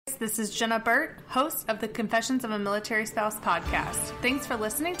this is Jenna Burt, host of the Confessions of a Military Spouse podcast. Thanks for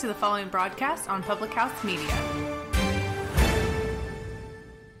listening to the following broadcast on Public House Media.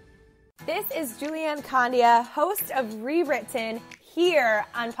 This is Julianne Condia, host of Rewritten here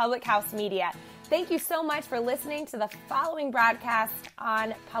on Public House Media. Thank you so much for listening to the following broadcast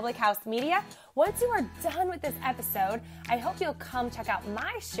on Public House Media. Once you are done with this episode, I hope you'll come check out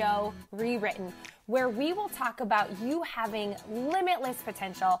my show, Rewritten, where we will talk about you having limitless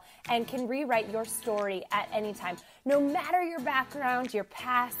potential and can rewrite your story at any time. No matter your background, your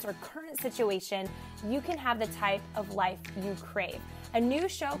past, or current situation, you can have the type of life you crave. A new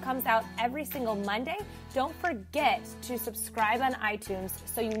show comes out every single Monday. Don't forget to subscribe on iTunes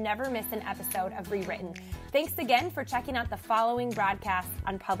so you never miss an episode of Rewritten. Thanks again for checking out the following broadcast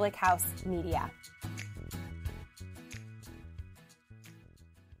on Public House Media.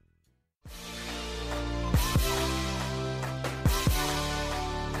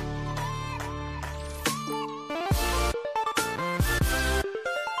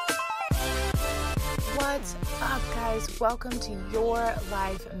 What's up, guys? Welcome to Your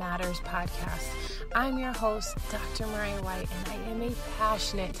Life Matters podcast. I'm your host, Dr. Mariah White, and I am a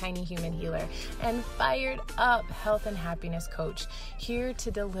passionate tiny human healer and fired up health and happiness coach, here to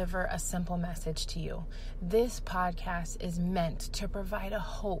deliver a simple message to you. This podcast is meant to provide a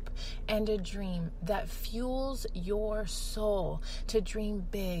hope and a dream that fuels your soul to dream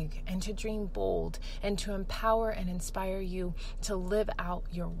big and to dream bold and to empower and inspire you to live out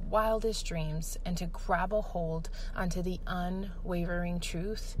your wildest dreams and to grab a hold onto the unwavering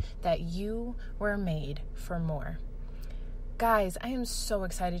truth that you were made for more. Guys, I am so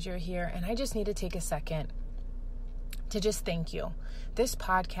excited you're here, and I just need to take a second to just thank you. This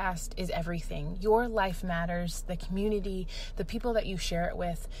podcast is everything. Your life matters, the community, the people that you share it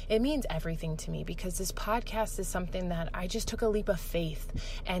with. It means everything to me because this podcast is something that I just took a leap of faith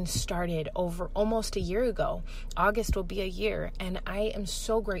and started over almost a year ago. August will be a year, and I am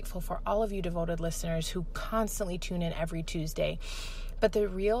so grateful for all of you devoted listeners who constantly tune in every Tuesday. But the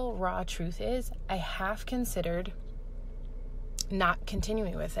real raw truth is I have considered not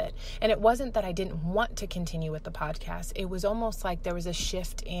continuing with it. And it wasn't that I didn't want to continue with the podcast. It was almost like there was a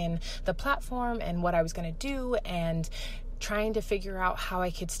shift in the platform and what I was going to do and trying to figure out how I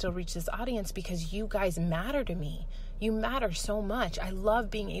could still reach this audience because you guys matter to me. You matter so much. I love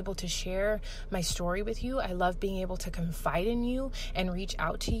being able to share my story with you. I love being able to confide in you and reach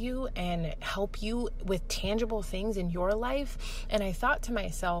out to you and help you with tangible things in your life. And I thought to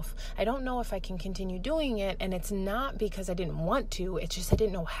myself, I don't know if I can continue doing it. And it's not because I didn't want to. It's just I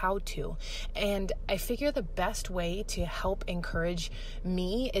didn't know how to. And I figure the best way to help encourage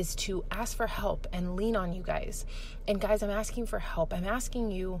me is to ask for help and lean on you guys. And guys, I'm asking for help. I'm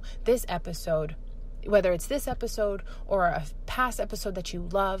asking you this episode, whether it's this episode or a past episode that you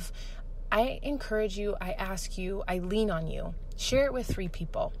love, I encourage you, I ask you, I lean on you. Share it with 3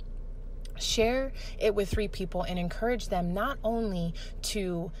 people. Share it with 3 people and encourage them not only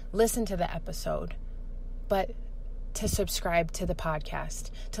to listen to the episode, but to subscribe to the podcast,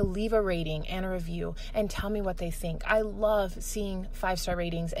 to leave a rating and a review and tell me what they think. I love seeing 5-star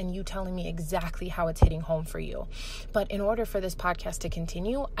ratings and you telling me exactly how it's hitting home for you. But in order for this podcast to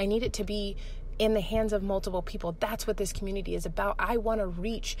continue, I need it to be in the hands of multiple people. That's what this community is about. I want to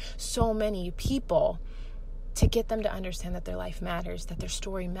reach so many people to get them to understand that their life matters, that their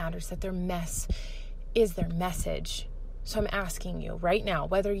story matters, that their mess is their message. So I'm asking you right now,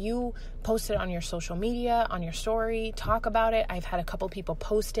 whether you post it on your social media, on your story, talk about it. I've had a couple people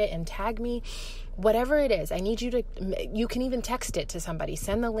post it and tag me. Whatever it is, I need you can even text it to somebody,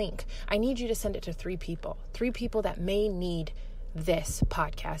 send the link. I need you to send it to 3 people that may need this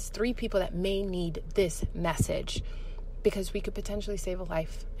podcast, 3 people that may need this message, because we could potentially save a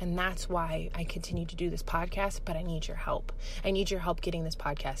life. And that's why I continue to do this podcast, but I need your help. I need your help getting this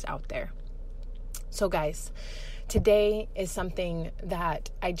podcast out there. So guys, today is something that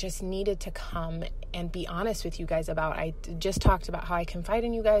I just needed to come and be honest with you guys about. I just talked about how I confide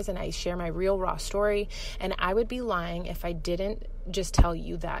in you guys and I share my real raw story. And I would be lying if I didn't just tell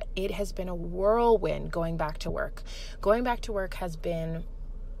you that it has been a whirlwind going back to work. Going back to work has been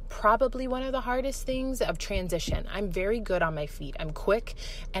probably one of the hardest things of transition. I'm very good on my feet. I'm quick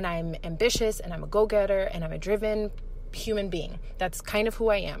and I'm ambitious and I'm a go-getter and I'm a driven human being. That's kind of who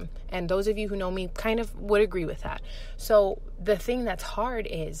I am. And those of you who know me kind of would agree with that. So the thing that's hard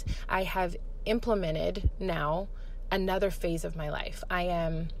is I have implemented now another phase of my life. I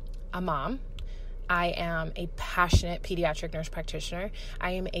am a mom. I am a passionate pediatric nurse practitioner.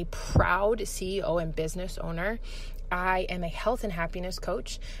 I am a proud CEO and business owner. I am a health and happiness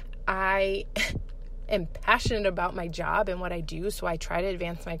coach. I am passionate about my job and what I do. So I try to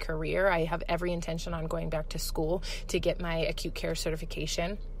advance my career. I have every intention on going back to school to get my acute care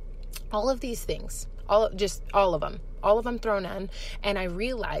certification. All of these things, all of them thrown in. And I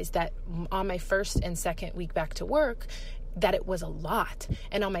realized that on my first and second week back to work, that it was a lot.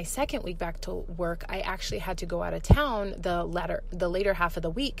 And on my second week back to work, I actually had to go out of town the later half of the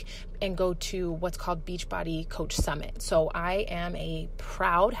week and go to what's called Beachbody Coach Summit. So I am a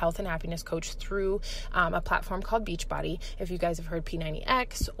proud health and happiness coach through a platform called Beachbody. If you guys have heard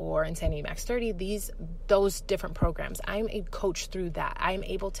P90X or Insanity Max 30, those different programs, I'm a coach through that. I'm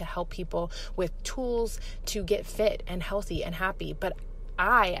able to help people with tools to get fit and healthy and happy. But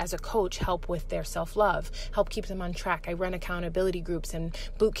I, as a coach, help with their self-love, help keep them on track. I run accountability groups and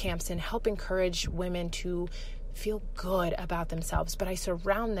boot camps and help encourage women to feel good about themselves, but I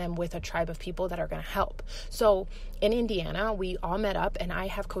surround them with a tribe of people that are going to help. So in Indiana, we all met up, and I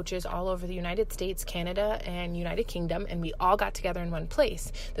have coaches all over the United States, Canada, and United Kingdom, and we all got together in one place.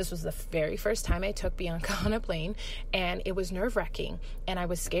 This was the very first time I took Bianca on a plane, and it was nerve-wracking, and I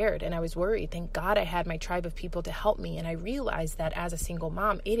was scared, and I was worried. Thank God I had my tribe of people to help me, and I realized that as a single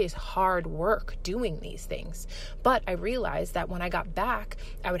mom, it is hard work doing these things. But I realized that when I got back,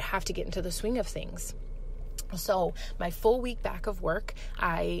 I would have to get into the swing of things. So my full week back of work,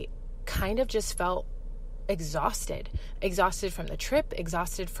 I kind of just felt exhausted from the trip,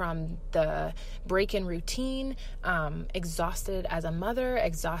 exhausted from the break in routine, exhausted as a mother,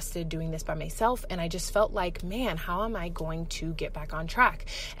 exhausted doing this by myself. And I just felt like, man, how am I going to get back on track?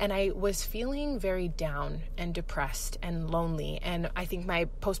 And I was feeling very down and depressed and lonely. And I think my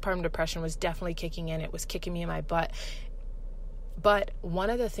postpartum depression was definitely kicking in. It was kicking me in my butt. But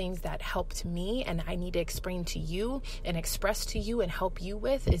one of the things that helped me, and I need to explain to you and express to you and help you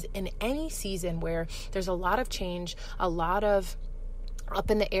with, is in any season where there's a lot of change, a lot of up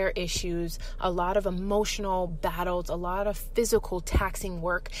in the air issues, a lot of emotional battles, a lot of physical taxing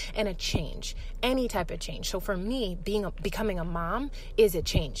work, and a change, any type of change. So for me, becoming a mom is a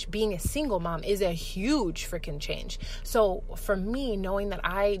change. Being a single mom is a huge freaking change. So for me, knowing that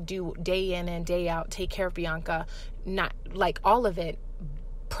I do day in and day out, take care of Bianca, not like all of it,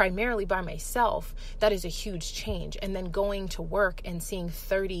 primarily by myself, that is a huge change. And then going to work and seeing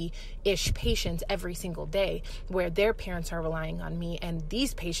 30-ish patients every single day where their parents are relying on me and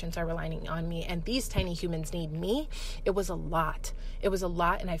these patients are relying on me and these tiny humans need me, it was a lot. It was a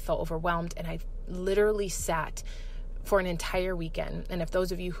lot, and I felt overwhelmed, and I literally sat for an entire weekend. And if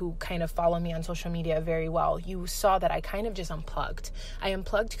those of you who kind of follow me on social media very well, you saw that I kind of just unplugged. I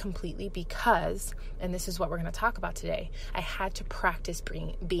unplugged completely because, and this is what we're going to talk about today, I had to practice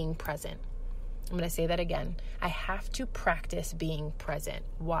being present. I'm going to say that again. I have to practice being present.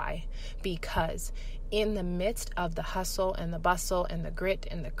 Why? Because in the midst of the hustle and the bustle and the grit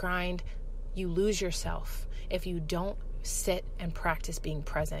and the grind, you lose yourself if you don't sit and practice being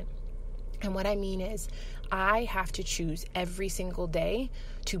present. And what I mean is, I have to choose every single day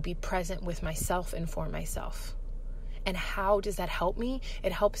to be present with myself and for myself. And how does that help me?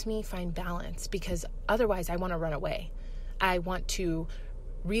 It helps me find balance, because otherwise I want to run away. I want to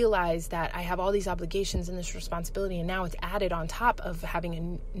realize that I have all these obligations and this responsibility, and now it's added on top of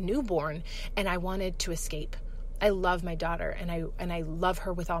having a newborn, and I wanted to escape. I love my daughter, and I love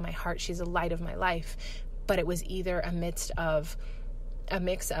her with all my heart. She's the light of my life. But it was either a mix of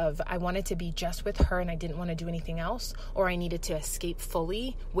I wanted to be just with her and I didn't want to do anything else, or I needed to escape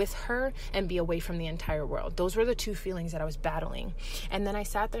fully with her and be away from the entire world. Those were the two feelings that I was battling. And then I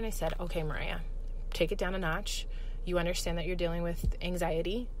sat there and I said, okay, Mariah, take it down a notch. You understand that you're dealing with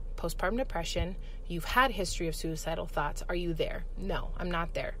anxiety, postpartum depression. You've had a history of suicidal thoughts. Are you there? No, I'm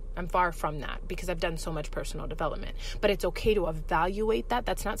not there. I'm far from that, because I've done so much personal development. But it's okay to evaluate that.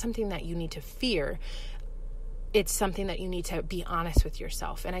 That's not something that you need to fear. It's something that you need to be honest with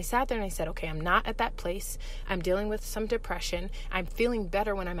yourself. And I sat there and I said, okay, I'm not at that place. I'm dealing with some depression. I'm feeling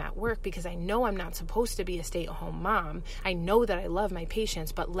better when I'm at work because I know I'm not supposed to be a stay-at-home mom. I know that I love my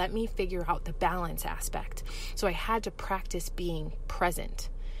patients, but let me figure out the balance aspect. So I had to practice being present.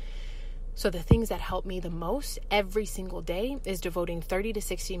 So the things that help me the most every single day is devoting 30 to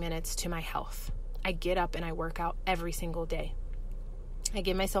 60 minutes to my health. I get up and I work out every single day. I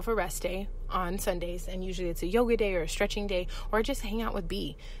give myself a rest day on Sundays, and usually it's a yoga day or a stretching day, or I just hang out with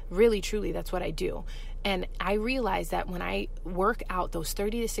B. Really, truly, that's what I do. And I realize that when I work out those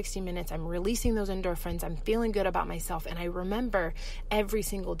 30 to 60 minutes, I'm releasing those endorphins, I'm feeling good about myself, and I remember every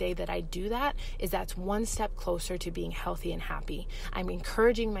single day that I do that is that's one step closer to being healthy and happy. I'm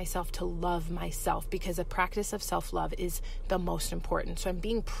encouraging myself to love myself, because the practice of self-love is the most important. So I'm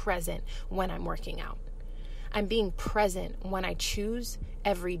being present when I'm working out. I'm being present when I choose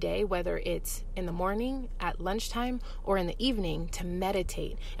every day, whether it's in the morning, at lunchtime, or in the evening, to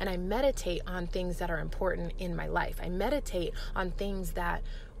meditate. And I meditate on things that are important in my life. I meditate on things that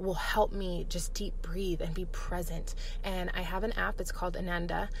will help me just deep breathe and be present. And I have an app, it's called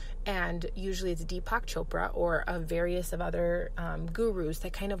Ananda, and usually it's Deepak Chopra or various of other gurus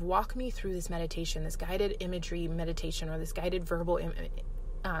that kind of walk me through this meditation, this guided imagery meditation, or this guided verbal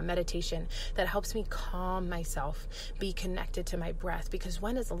meditation that helps me calm myself, be connected to my breath. Because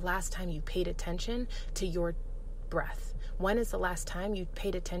when is the last time you paid attention to your breath? When is the last time you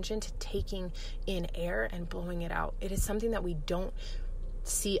paid attention to taking in air and blowing it out? It is something that we don't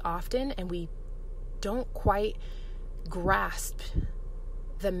see often, and we don't quite grasp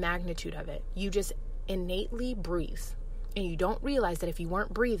the magnitude of it. You just innately breathe, and you don't realize that if you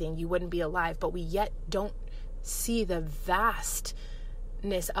weren't breathing, you wouldn't be alive. But we yet don't see the vastness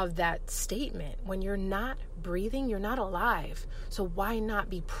of that statement. When you're not breathing, you're not alive. So why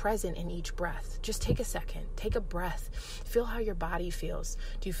not be present in each breath? Just take a second, take a breath, feel how your body feels.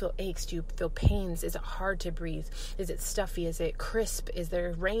 Do you feel aches? Do you feel pains? Is it hard to breathe? Is it stuffy? Is it crisp? Is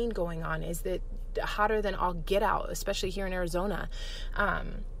there rain going on? Is it hotter than all get out, especially here in Arizona?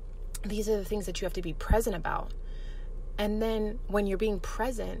 These are the things that you have to be present about. And then when you're being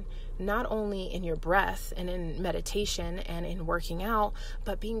present, not only in your breath and in meditation and in working out,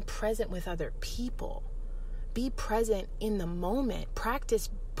 but being present with other people. Be present in the moment. Practice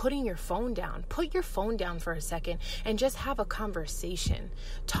putting your phone down. Put your phone down for a second and just have a conversation.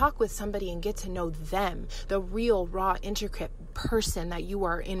 Talk with somebody and get to know them, the real, raw, intricate person that you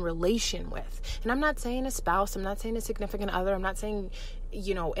are in relation with. And I'm not saying a spouse. I'm not saying a significant other. I'm not saying,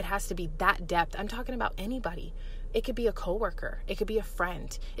 it has to be that depth. I'm talking about anybody. It could be a coworker. It could be a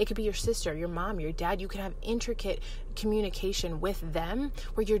friend. It could be your sister, your mom, your dad. You can have intricate communication with them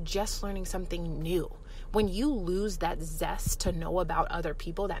where you're just learning something new. When you lose that zest to know about other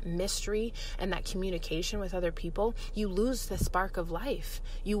people, that mystery and that communication with other people, you lose the spark of life.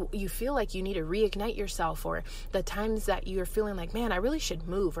 You feel like you need to reignite yourself, or the times that you're feeling like, man, I really should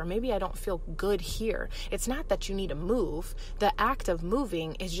move, or maybe I don't feel good here. It's not that you need to move. The act of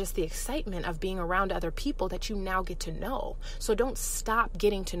moving is just the excitement of being around other people that you now get to know. So don't stop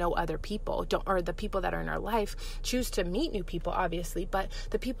getting to know other people, or the people that are in our life. Choose to meet new people, obviously, but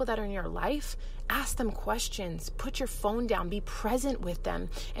the people that are in your life, ask them questions, put your phone down, be present with them,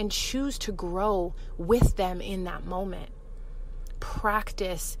 and choose to grow with them in that moment.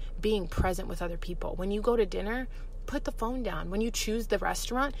 Practice being present with other people. When you go to dinner, put the phone down. When you choose the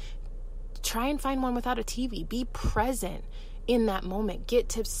restaurant, try and find one without a TV. Be present in that moment. Get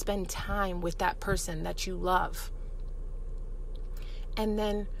to spend time with that person that you love. And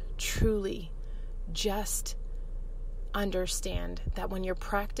then truly just understand that when you're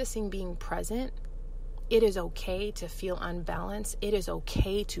practicing being present, it is okay to feel unbalanced. It is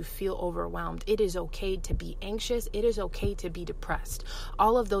okay to feel overwhelmed. It is okay to be anxious. It is okay to be depressed.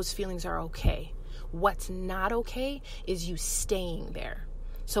 All of those feelings are okay. What's not okay is you staying there.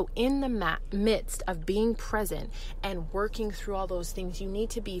 So in the midst of being present and working through all those things, you need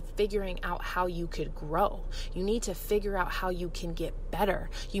to be figuring out how you could grow. You need to figure out how you can get better.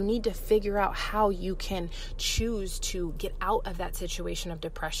 You need to figure out how you can choose to get out of that situation of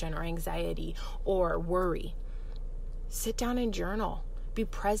depression or anxiety or worry. Sit down and journal. Be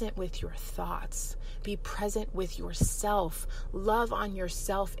present with your thoughts. Be present with yourself. Love on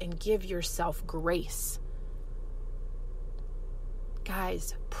yourself and give yourself grace.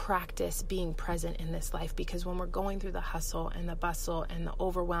 Guys, practice being present in this life, because when we're going through the hustle and the bustle and the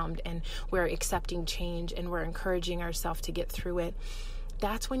overwhelmed, and we're accepting change and we're encouraging ourselves to get through it,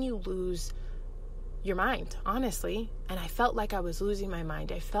 that's when you lose your mind, honestly. And I felt like I was losing my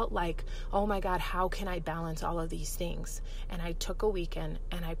mind. I felt like, oh my God, how can I balance all of these things? And I took a weekend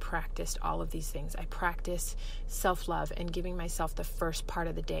and I practiced all of these things. I practiced self-love and giving myself the first part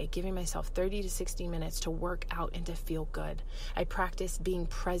of the day, giving myself 30 to 60 minutes to work out and to feel good. I practiced being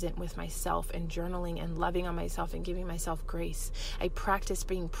present with myself and journaling and loving on myself and giving myself grace. I practiced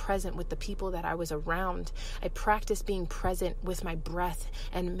being present with the people that I was around. I practiced being present with my breath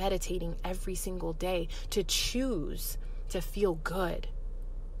and meditating every single day to choose to feel good.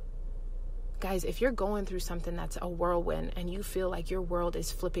 Guys, if you're going through something that's a whirlwind and you feel like your world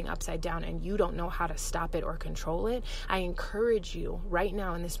is flipping upside down and you don't know how to stop it or control it, I encourage you right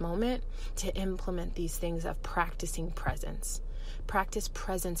now in this moment to implement these things of practicing presence. Practice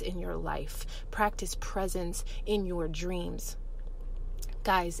presence in your life. Practice presence in your dreams.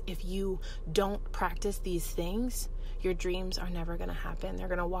 Guys, if you don't practice these things, your dreams are never going to happen. They're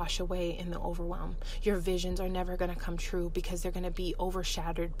going to wash away in the overwhelm. Your visions are never going to come true because they're going to be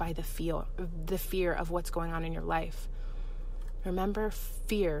overshadowed by the fear of what's going on in your life. Remember,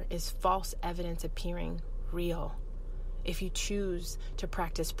 fear is false evidence appearing real. If you choose to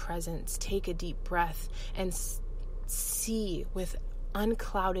practice presence, take a deep breath and see with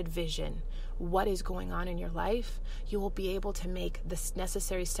unclouded vision what is going on in your life, you will be able to make the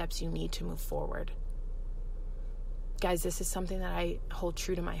necessary steps you need to move forward. Guys, this is something that I hold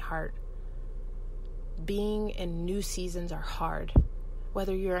true to my heart. Being in new seasons are hard.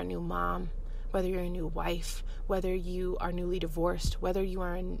 Whether you're a new mom, whether you're a new wife, whether you are newly divorced, whether you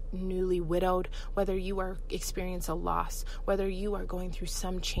are newly widowed, whether you are experiencing a loss, whether you are going through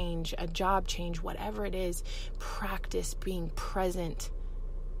some change, a job change, whatever it is, practice being present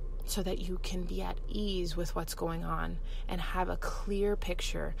so that you can be at ease with what's going on and have a clear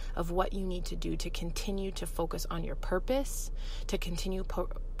picture of what you need to do to continue to focus on your purpose, to continue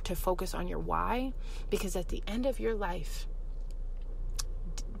to focus on your why, because at the end of your life,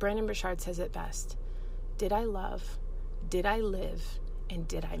 Brendon Burchard says it best: did I love, did I live, and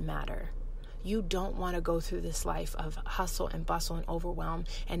did I matter? You don't want to go through this life of hustle and bustle and overwhelm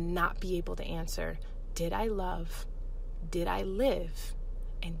and not be able to answer, did I love, did I live,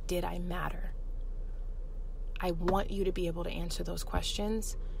 and did I matter? I want you to be able to answer those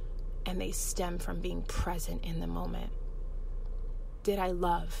questions, and they stem from being present in the moment. Did I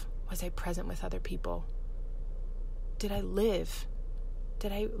love? Was I present with other people? Did I live?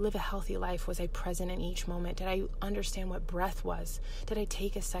 Did I live a healthy life? Was I present in each moment? Did I understand what breath was? Did I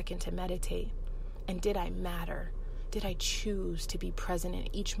take a second to meditate? And did I matter? Did I choose to be present in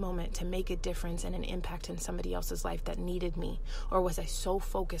each moment to make a difference and an impact in somebody else's life that needed me? Or was I so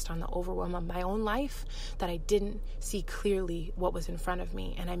focused on the overwhelm of my own life that I didn't see clearly what was in front of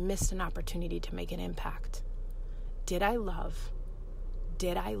me and I missed an opportunity to make an impact? Did I love?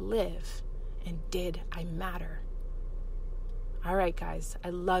 Did I live? And did I matter? All right, guys, I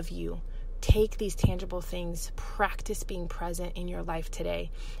love you. Take these tangible things, practice being present in your life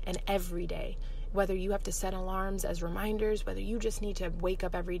today and every day. Whether you have to set alarms as reminders, whether you just need to wake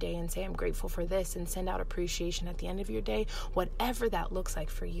up every day and say, I'm grateful for this, and send out appreciation at the end of your day, whatever that looks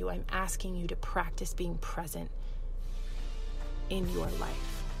like for you, I'm asking you to practice being present in your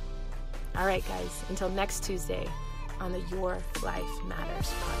life. All right, guys, until next Tuesday on the Your Life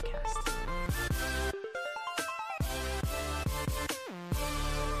Matters podcast.